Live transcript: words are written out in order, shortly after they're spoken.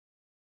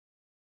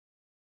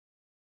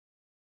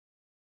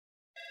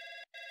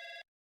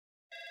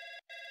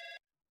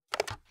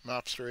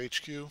Mobster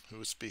HQ,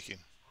 who is speaking?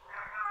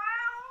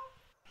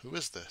 Who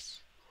is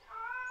this?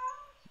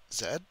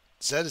 Zed?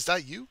 Zed, is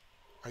that you?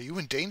 Are you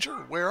in danger?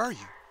 Where are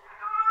you?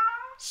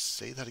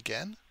 Say that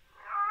again?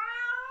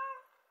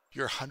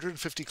 You're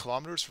 150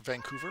 kilometers from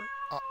Vancouver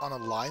on a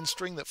line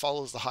string that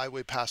follows the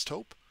highway past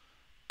Hope?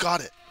 Got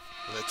it.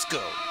 Let's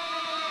go.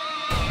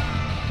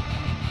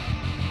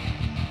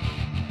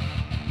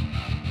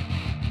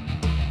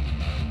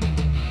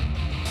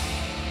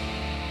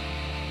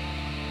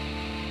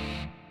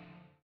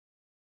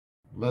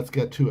 Let's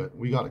get to it.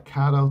 We got a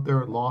cat out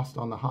there lost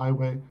on the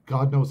highway.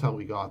 God knows how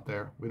we got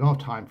there. We don't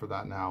have time for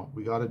that now.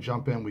 We got to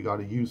jump in. We got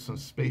to use some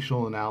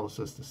spatial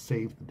analysis to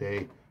save the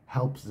day,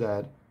 help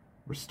Zed,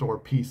 restore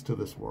peace to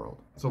this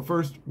world. So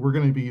first, we're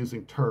going to be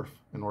using turf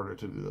in order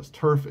to do this.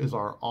 Turf is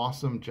our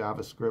awesome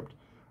JavaScript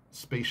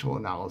spatial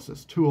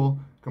analysis tool.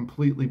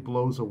 Completely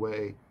blows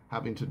away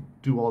having to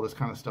do all this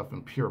kind of stuff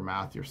in pure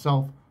math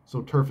yourself.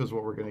 So turf is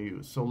what we're going to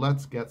use. So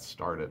let's get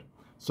started.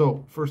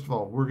 So first of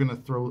all, we're going to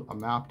throw a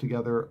map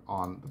together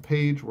on the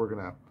page.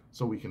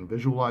 So we can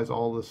visualize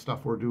all the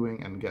stuff we're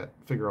doing and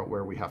figure out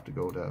where we have to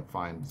go to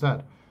find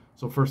Zed.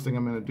 So first thing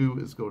I'm going to do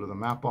is go to the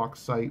Mapbox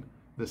site,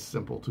 this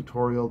simple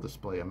tutorial,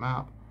 display a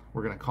map.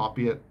 We're going to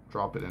copy it,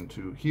 drop it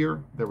into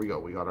here. There we go.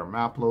 We got our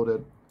map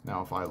loaded.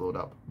 Now if I load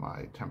up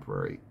my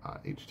temporary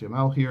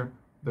HTML here,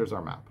 there's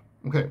our map.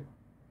 Okay.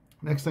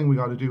 Next thing we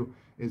got to do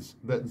is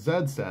that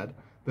Zed said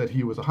that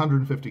he was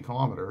 150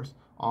 kilometers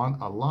on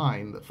a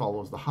line that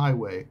follows the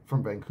highway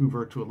from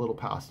Vancouver to a little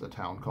past a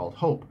town called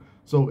Hope.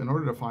 So in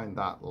order to find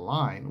that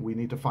line, we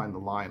need to find the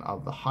line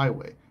of the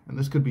highway. And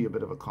this could be a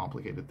bit of a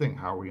complicated thing.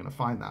 How are we going to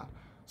find that?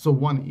 So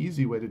one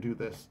easy way to do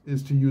this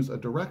is to use a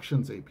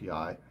directions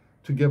API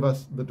to give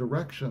us the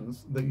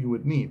directions that you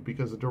would need,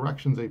 because the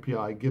directions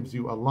API gives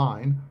you a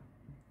line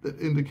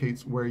that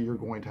indicates where you're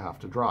going to have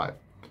to drive.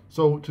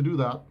 So to do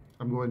that,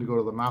 I'm going to go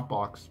to the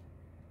Mapbox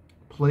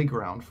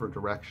playground for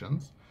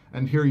directions.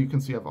 And here you can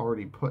see I've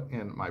already put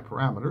in my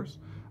parameters.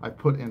 I've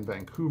put in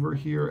Vancouver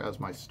here as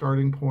my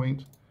starting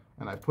point,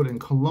 and I've put in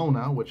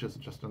Kelowna, which is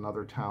just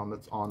another town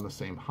that's on the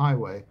same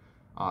highway,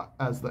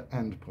 as the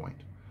end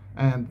point.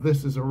 And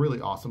this is a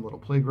really awesome little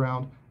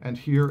playground. And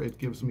here it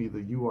gives me the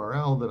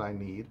URL that I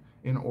need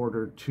in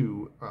order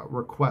to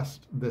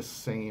request this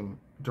same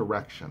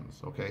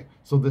directions, okay?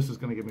 So this is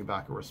going to give me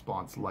back a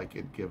response like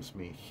it gives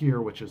me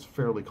here, which is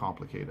fairly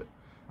complicated.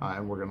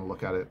 And we're going to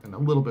look at it in a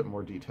little bit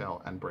more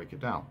detail and break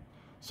it down.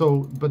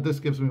 So, but this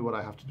gives me what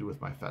I have to do with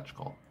my fetch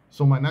call.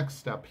 So my next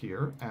step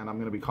here, and I'm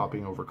going to be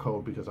copying over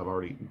code because I've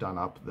already done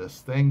up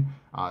this thing.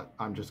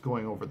 I'm just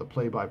going over the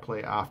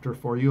play-by-play after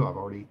for you. I've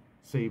already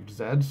saved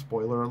Zed,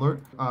 spoiler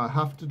alert.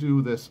 Have to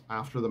do this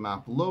after the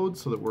map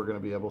loads so that we're going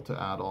to be able to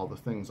add all the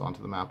things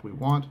onto the map we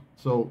want.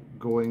 So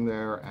going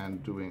there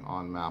and doing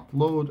on map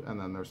load,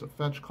 and then there's a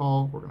fetch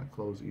call. We're going to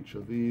close each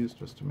of these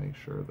just to make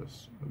sure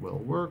this will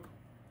work.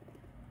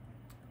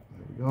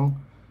 There we go.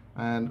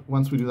 And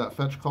once we do that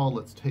fetch call,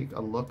 let's take a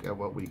look at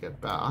what we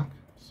get back.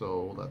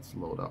 So let's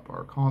load up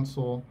our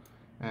console.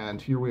 And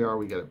here we are,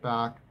 we get it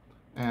back.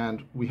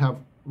 And we have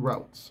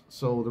routes.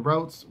 So the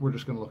routes, we're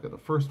just going to look at the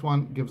first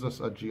one. Gives us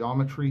a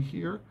geometry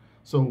here.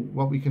 So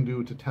what we can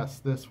do to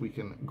test this, we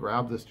can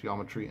grab this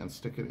geometry and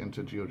stick it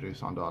into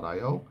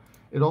geojson.io.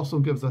 It also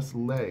gives us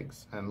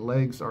legs. And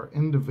legs are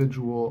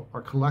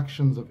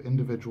collections of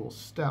individual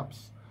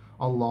steps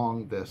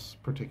along this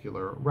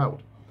particular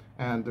route.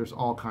 And there's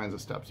all kinds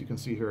of steps. You can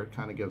see here it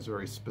kind of gives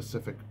very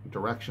specific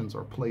directions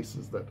or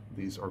places that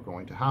these are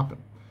going to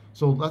happen.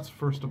 So let's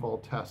first of all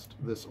test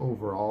this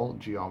overall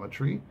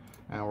geometry.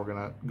 And we're going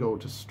to go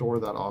to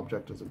store that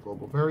object as a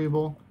global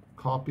variable,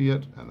 copy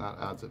it, and that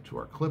adds it to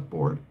our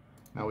clipboard.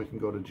 Now we can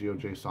go to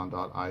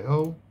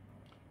geojson.io,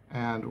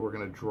 and we're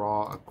going to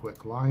draw a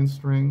quick line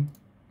string.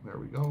 There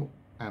we go.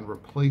 And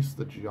replace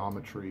the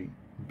geometry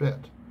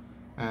bit.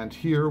 And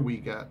here we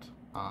get,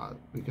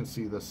 we can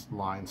see this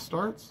line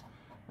starts.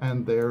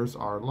 And there's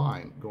our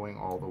line going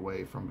all the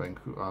way from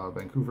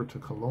Vancouver to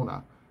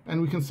Kelowna.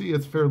 And we can see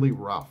it's fairly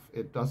rough.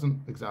 It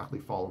doesn't exactly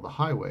follow the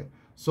highway.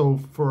 So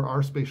for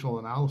our spatial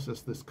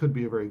analysis, this could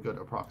be a very good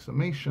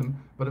approximation,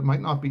 but it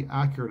might not be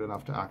accurate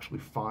enough to actually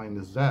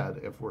find Zed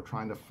if we're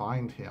trying to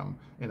find him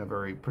in a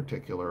very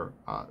particular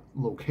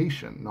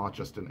location, not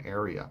just an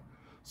area.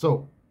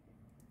 So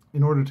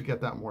in order to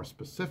get that more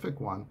specific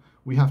one,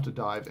 we have to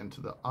dive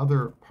into the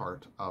other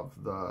part of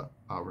the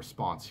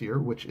response here,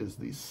 which is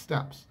these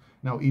steps.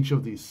 Now, each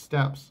of these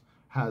steps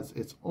has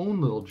its own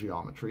little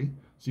geometry.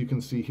 So you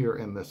can see here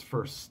in this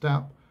first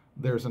step,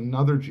 there's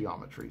another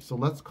geometry. So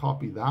let's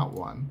copy that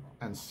one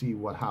and see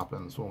what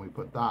happens when we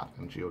put that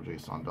in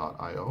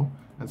geojson.io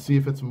and see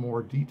if it's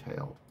more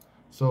detailed.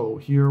 So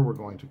here we're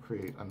going to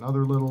create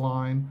another little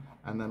line,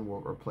 and then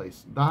we'll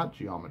replace that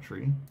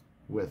geometry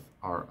with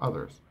our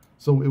others.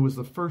 So it was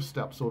the first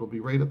step, so it'll be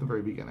right at the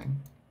very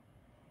beginning.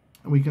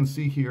 And we can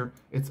see here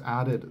it's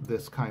added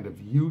this kind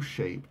of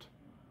U-shaped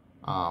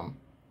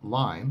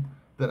line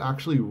that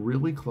actually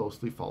really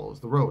closely follows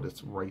the road.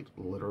 It's right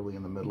literally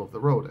in the middle of the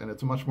road, and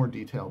it's a much more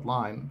detailed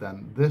line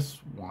than this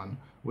one,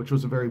 which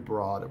was a very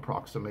broad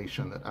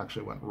approximation that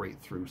actually went right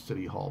through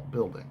City Hall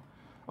building.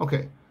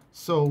 Okay,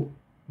 so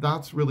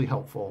that's really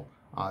helpful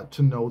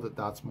to know that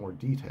that's more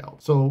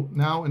detailed. So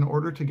now in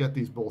order to get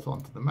these both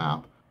onto the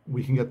map,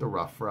 we can get the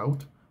rough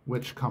route,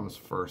 which comes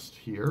first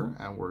here,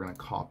 and we're going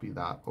to copy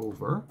that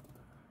over.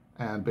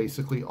 And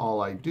basically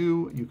all I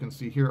do, you can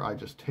see here, I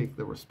just take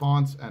the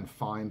response and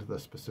find the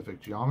specific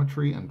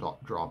geometry and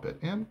drop it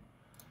in.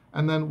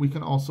 And then we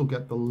can also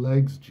get the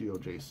legs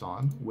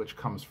GeoJSON, which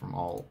comes from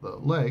all the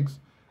legs.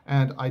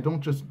 And I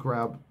don't just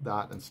grab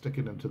that and stick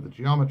it into the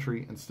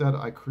geometry. Instead,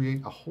 I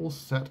create a whole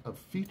set of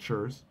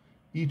features,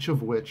 each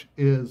of which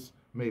is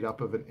made up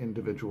of an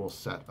individual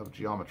set of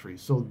geometry.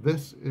 So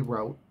this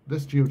route,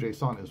 this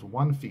GeoJSON is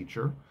one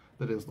feature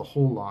that is the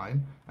whole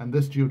line, and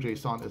this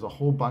GeoJSON is a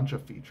whole bunch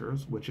of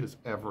features, which is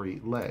every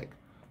leg.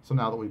 So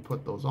now that we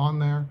put those on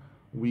there,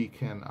 we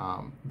can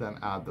then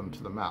add them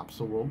to the map.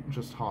 So we'll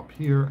just hop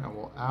here and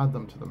we'll add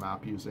them to the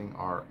map using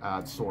our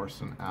add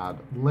source and add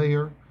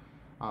layer,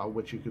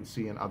 which you can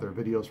see in other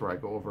videos where I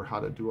go over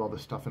how to do all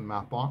this stuff in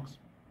Mapbox.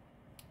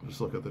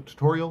 Just look at the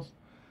tutorials.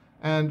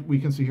 And we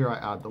can see here I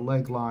add the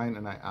leg line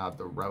and I add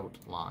the route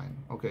line.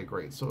 Okay,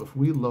 great. So if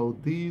we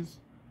load these,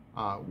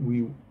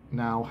 we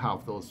now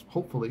have those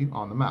hopefully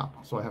on the map.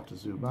 So I have to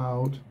zoom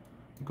out,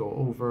 go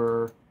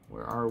over,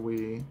 where are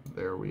we?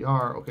 There we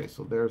are. Okay,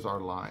 so there's our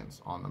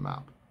lines on the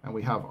map. And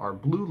we have our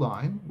blue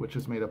line, which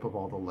is made up of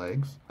all the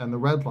legs, and the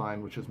red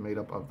line, which is made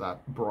up of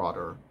that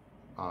broader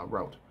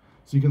route.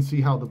 So you can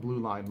see how the blue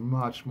line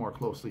much more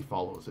closely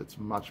follows. It's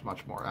much,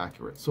 much more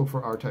accurate. So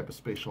for our type of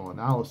spatial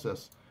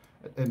analysis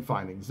and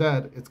finding Z,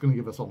 it's going to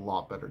give us a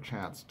lot better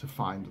chance to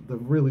find the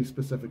really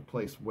specific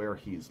place where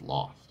he's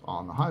lost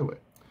on the highway.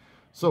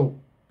 So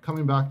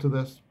coming back to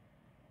this,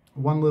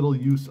 one little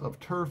use of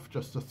turf,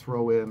 just to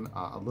throw in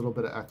a little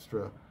bit of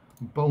extra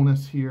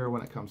bonus here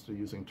when it comes to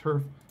using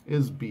turf,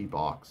 is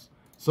BBOX.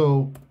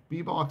 So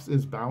BBOX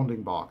is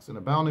bounding box, and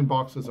a bounding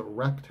box is a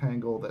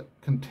rectangle that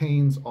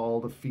contains all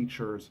the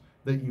features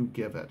that you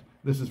give it.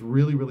 This is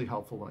really, really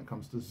helpful when it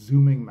comes to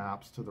zooming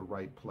maps to the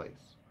right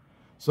place.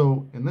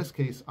 So in this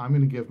case, I'm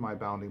going to give my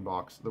bounding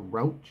box the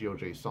route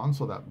GeoJSON,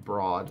 so that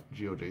broad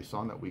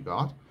GeoJSON that we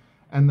got,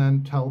 and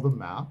then tell the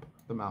map,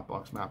 the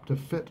Mapbox map, to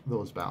fit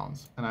those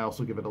bounds. And I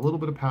also give it a little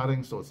bit of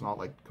padding so it's not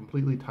like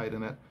completely tight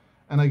in it,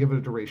 and I give it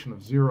a duration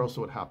of 0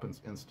 so it happens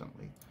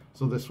instantly.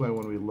 So this way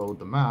when we load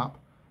the map,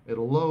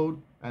 it'll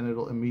load and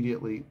it'll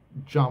immediately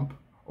jump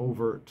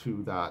over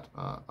to that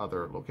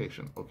other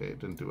location. Okay, it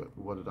didn't do it.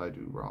 What did I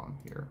do wrong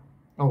here?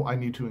 Oh, I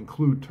need to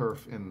include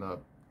turf in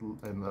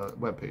the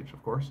web page,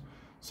 of course.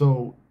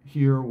 So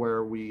here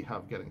where we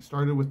have getting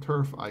started with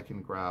turf, I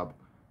can grab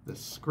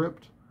this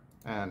script,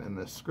 and in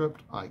this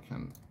script I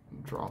can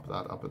drop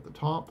that up at the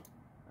top,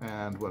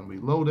 and when we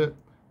load it,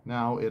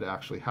 now it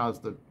actually has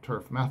the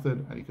turf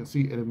method, and you can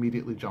see it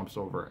immediately jumps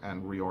over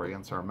and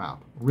reorients our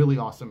map. Really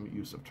awesome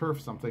use of turf,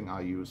 something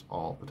I use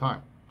all the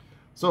time.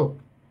 So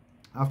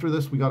after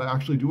this, we got to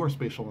actually do our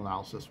spatial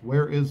analysis.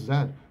 Where is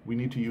Z? We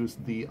need to use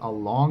the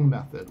along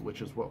method,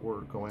 which is what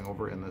we're going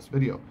over in this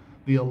video.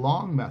 The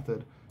along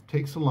method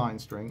takes a line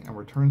string and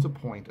returns a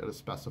point at a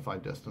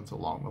specified distance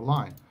along the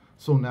line.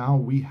 So now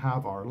we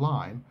have our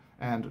line,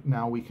 and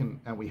now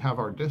we have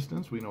our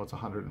distance. We know it's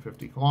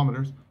 150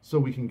 kilometers, so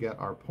we can get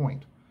our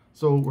point.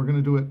 So we're going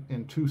to do it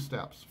in 2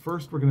 steps.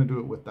 First, we're going to do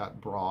it with that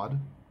broad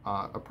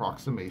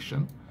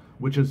approximation,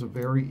 which is a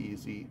very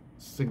easy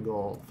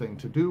single thing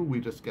to do. We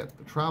just get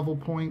the travel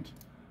point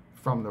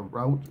from the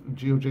route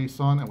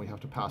GeoJSON, and we have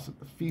to pass it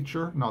the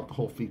feature, not the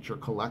whole feature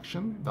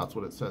collection. That's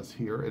what it says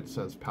here. It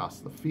says pass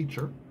the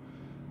feature.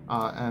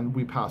 And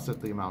we pass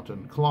it the amount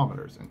in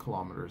kilometers, and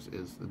kilometers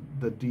is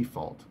the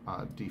default.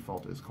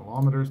 Default is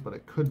kilometers, but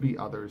it could be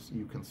others.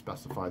 You can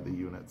specify the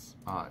units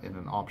in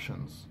an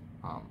options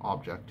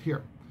object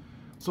here.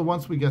 So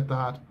once we get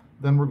that,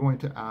 then we're going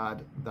to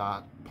add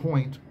that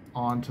point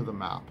onto the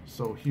map.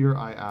 So here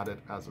I add it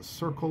as a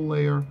circle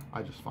layer.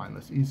 I just find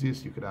this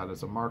easiest. You could add it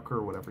as a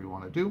marker, whatever you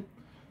want to do.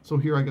 So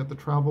here I get the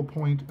travel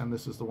point, and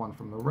this is the one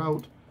from the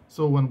route.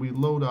 So when we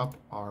load up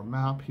our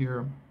map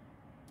here,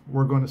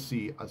 we're going to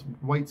see a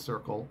white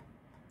circle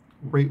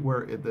right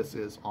where this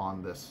is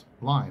on this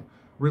line.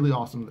 Really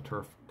awesome that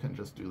turf can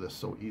just do this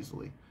so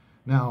easily.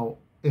 Now,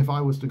 if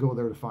I was to go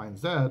there to find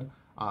Z,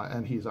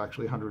 and he's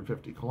actually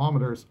 150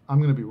 kilometers, I'm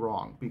going to be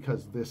wrong,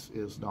 because this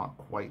is not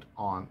quite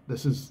on.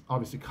 This is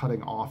obviously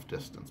cutting off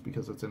distance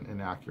because it's an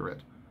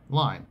inaccurate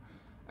line.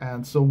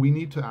 And so we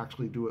need to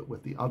actually do it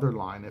with the other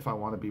line if I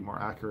want to be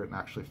more accurate and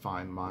actually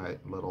find my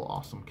little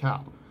awesome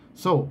cat.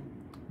 So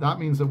that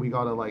means that we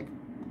got to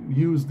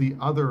use the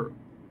other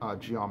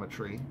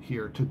geometry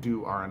here to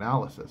do our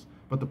analysis.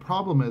 But the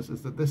problem is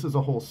that this is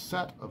a whole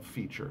set of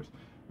features,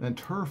 and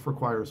turf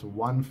requires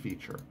one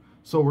feature.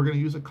 So we're going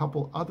to use a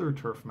couple other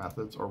turf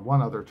methods, or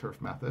one other turf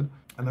method,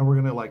 and then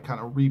we're going to kind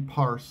of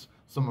reparse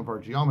some of our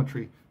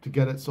geometry to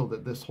get it so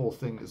that this whole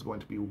thing is going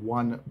to be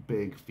one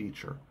big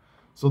feature.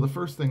 So the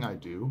first thing I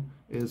do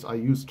is I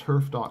use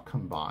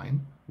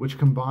turf.combine, which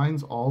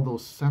combines all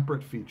those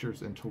separate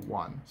features into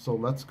one. So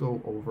let's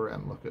go over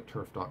and look at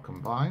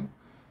turf.combine.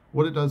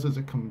 What it does is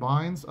it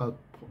combines a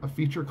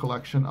feature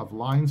collection of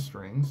line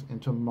strings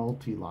into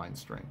multi-line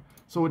string.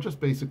 So it just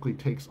basically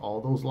takes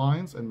all those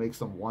lines and makes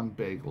them one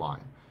big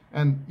line.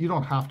 And you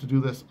don't have to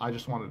do this. I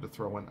just wanted to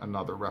throw in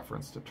another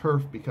reference to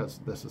turf because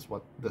this is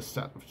what this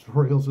set of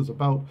tutorials is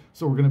about.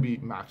 So we're going to be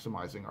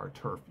maximizing our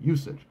turf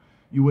usage.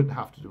 You wouldn't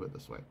have to do it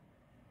this way.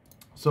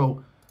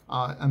 So,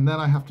 and then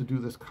I have to do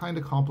this kind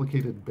of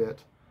complicated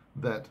bit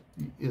that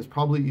is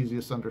probably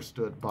easiest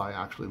understood by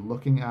actually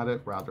looking at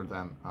it rather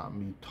than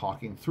me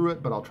talking through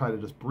it, but I'll try to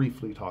just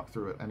briefly talk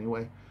through it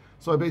anyway.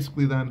 So I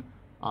basically then,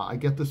 I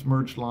get this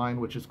merged line,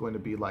 which is going to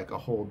be like a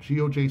whole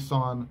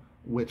GeoJSON,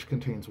 which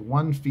contains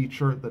one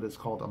feature that is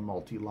called a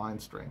multi-line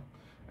string.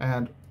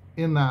 And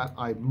in that,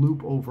 I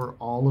loop over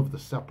all of the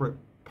separate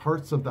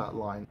parts of that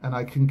line and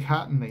I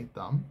concatenate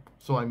them.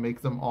 So I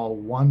make them all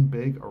one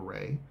big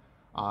array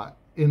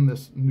in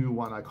this new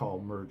one I call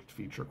merged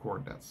feature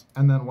coordinates.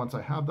 And then once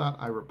I have that,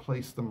 I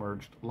replace the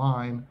merged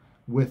line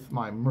with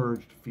my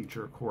merged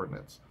feature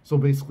coordinates. So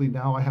basically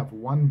now I have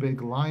one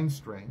big line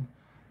string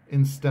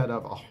instead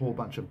of a whole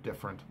bunch of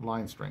different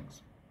line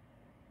strings.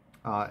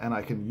 And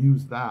I can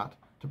use that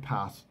to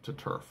pass to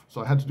turf.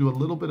 So I had to do a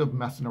little bit of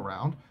messing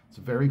around. It's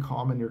very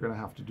common. You're going to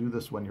have to do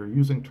this when you're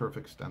using turf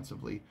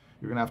extensively.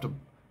 You're going to have to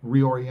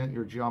reorient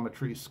your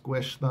geometry,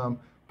 squish them,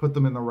 put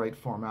them in the right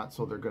format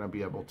so they're going to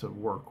be able to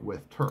work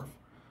with turf.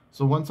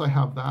 So once I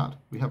have that,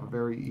 we have a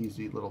very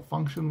easy little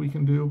function we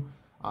can do.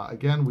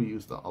 Again, we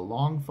use the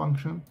along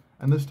function,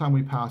 and this time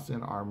we pass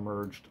in our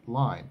merged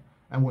line.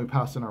 And when we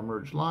pass in our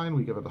merged line,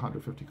 we give it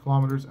 150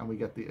 kilometers, and we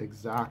get the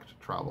exact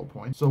travel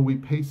point. So we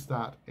paste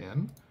that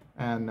in,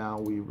 and now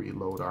we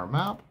reload our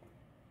map,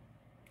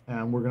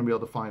 and we're going to be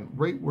able to find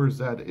right where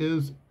Z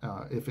is,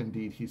 if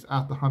indeed he's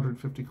at the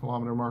 150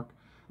 kilometer mark.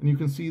 And you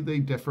can see they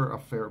differ a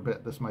fair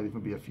bit. This might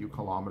even be a few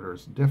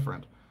kilometers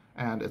different.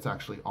 And it's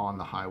actually on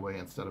the highway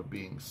instead of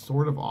being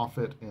sort of off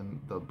it in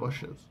the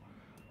bushes.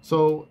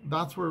 So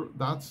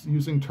that's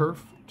using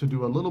turf to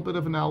do a little bit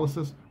of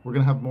analysis. We're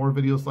going to have more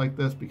videos like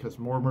this because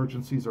more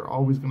emergencies are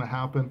always going to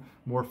happen.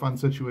 More fun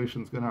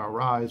situations going to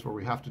arise where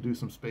we have to do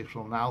some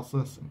spatial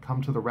analysis and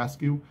come to the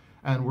rescue.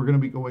 And we're going to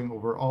be going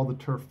over all the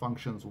turf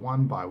functions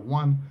one by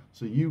one.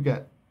 So you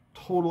get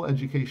total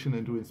education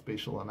in doing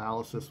spatial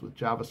analysis with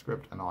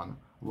JavaScript and on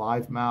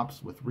live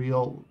maps with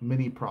real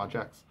mini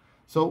projects.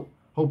 So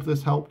hope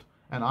this helped,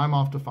 and I'm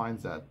off to find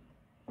Zed.